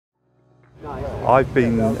I've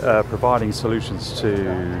been providing solutions to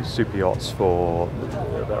superyachts for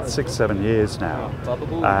about 6-7 years now,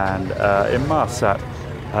 and Inmarsat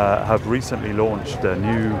have recently launched a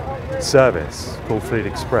new service called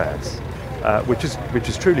FLIBS, which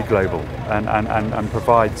is truly global and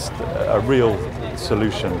provides a real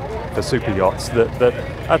solution for superyachts that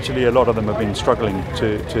actually a lot of them have been struggling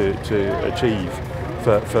to achieve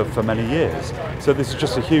for many years. So this is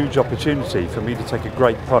just a huge opportunity for me to take a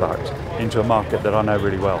great product into a market that I know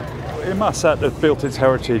really well. Inmarsat has built its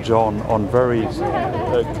heritage on very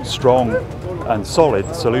strong and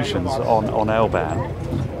solid solutions on L-band.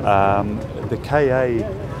 The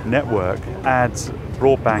KA network adds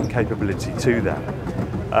broadband capability to that,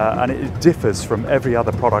 and it differs from every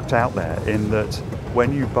other product out there in that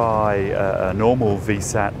when you buy a normal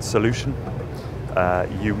VSAT solution,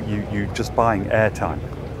 you're just buying airtime.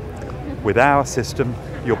 With our system,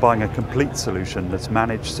 you're buying a complete solution that's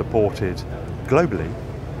managed, supported globally,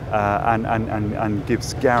 and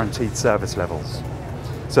gives guaranteed service levels.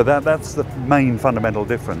 So that's the main fundamental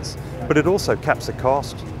difference. But it also caps the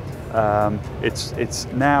cost. It's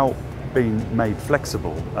now been made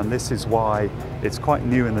flexible, and this is why it's quite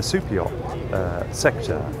new in the superyacht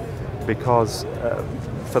sector, because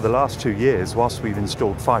for the last 2 years, whilst we've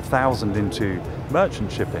installed 5,000 into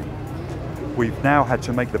merchant shipping, we've now had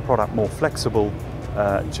to make the product more flexible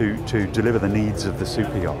to deliver the needs of the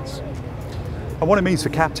superyachts. And what it means for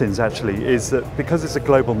captains actually is that because it's a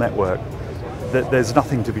global network, that there's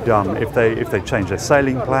nothing to be done. If they change their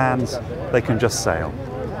sailing plans, they can just sail.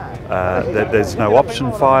 There's no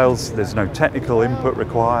option files, there's no technical input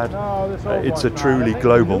required. It's a truly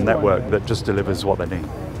global network that just delivers what they need.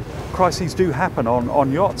 Crises do happen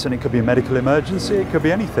on yachts, and it could be a medical emergency, it could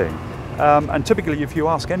be anything. And typically, if you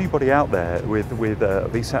ask anybody out there with a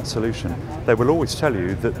VSAT solution, they will always tell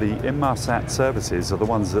you that the Inmarsat services are the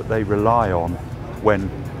ones that they rely on when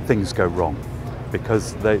things go wrong,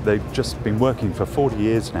 because they've just been working for 40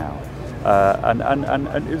 years now.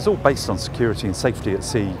 And it was all based on security and safety at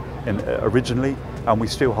sea originally, and we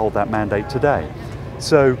still hold that mandate today.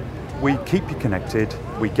 So we keep you connected,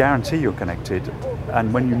 we guarantee you're connected,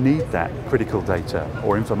 and when you need that critical data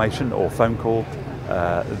or information or phone call,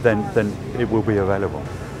 then it will be available.